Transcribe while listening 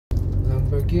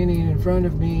Lamborghini in front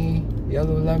of me.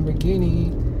 Yellow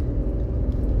Lamborghini.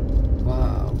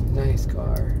 Wow, nice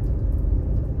car.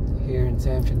 Here in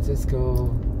San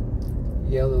Francisco.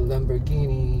 Yellow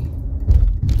Lamborghini.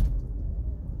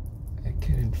 I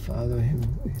couldn't follow him.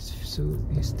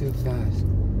 He's too fast.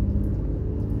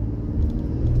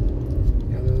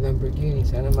 Yellow Lamborghini.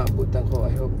 Sana maabutan ko.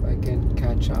 I hope I can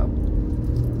catch up.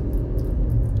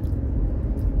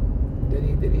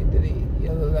 Dali.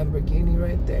 Yellow Lamborghini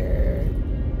right there.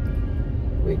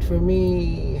 Wait for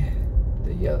me.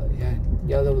 The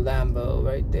yellow Lambo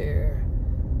right there.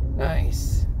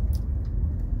 Nice.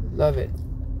 Love it.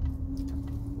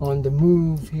 On the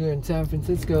move here in San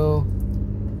Francisco.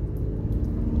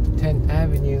 10th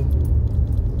Avenue.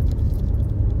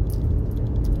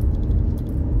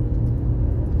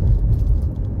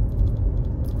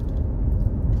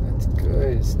 That's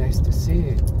good. It's nice to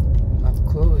see it up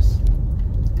close.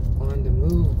 On the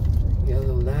move.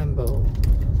 Yellow Lambo.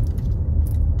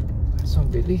 So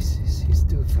bilis. He's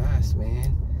too fast,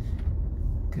 man.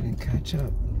 Couldn't catch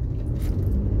up.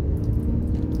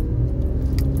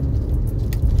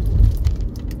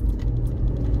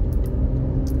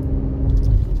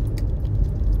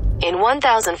 In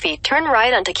 1,000 feet, turn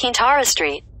right onto Quintara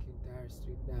Street. Quintara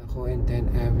Street na ako and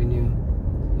 10th Avenue.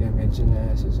 Yeah, medyo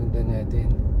na susundan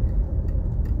natin.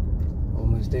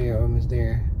 Almost there.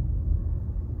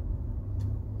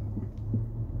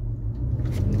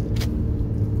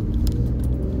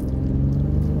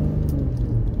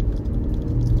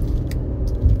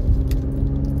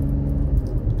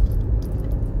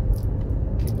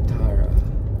 Quintara.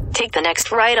 Take the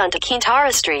next right onto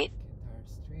Quintara Street.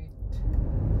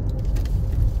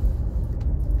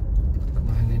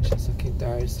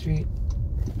 Quintara Street.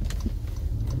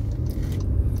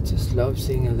 Just love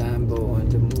seeing a Lambo on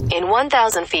the move. In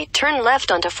 1,000 feet, turn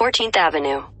left onto 14th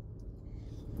Avenue.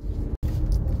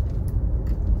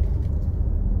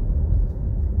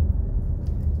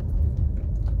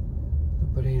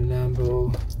 Put in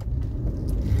Lambo.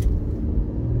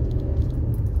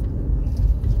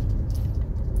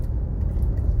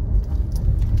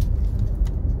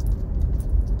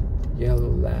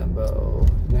 Yellow Lambo.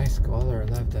 Nice color.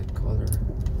 I love that color.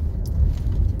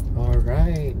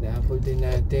 Alright. Naabol din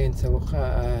natin sa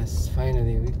wakas.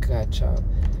 Finally, we catch up.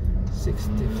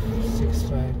 65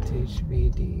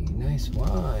 THBD. Nice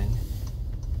one.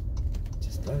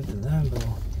 Just love the Lambo.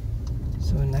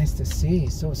 So nice to see.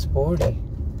 So sporty.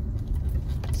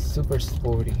 Super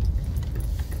sporty.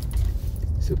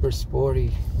 Super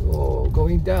sporty. Oh,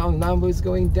 going down. Lambo is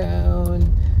going down.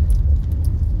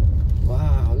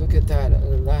 Wow, look at that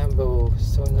Lambo.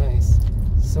 So nice.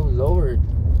 So lowered.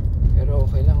 Pero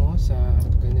okay lang sa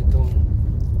ganitong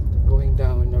going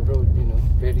down the road, you know,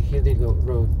 very hilly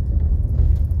road.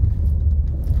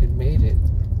 It made it.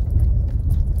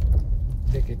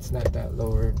 I think it's not that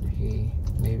lowered.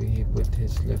 Maybe he put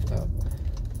his lift up.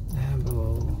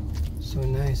 Lambo. So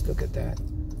nice. Look at that.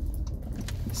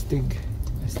 Stig.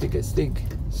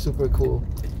 Super cool.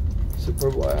 Super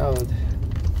wild.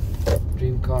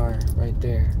 Dream car right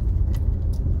there.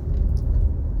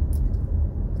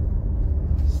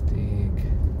 Stig.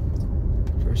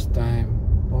 First time.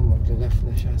 Oh, magla-left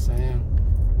na siya. Sayang.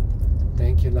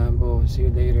 Thank you, Lambo. See you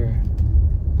later.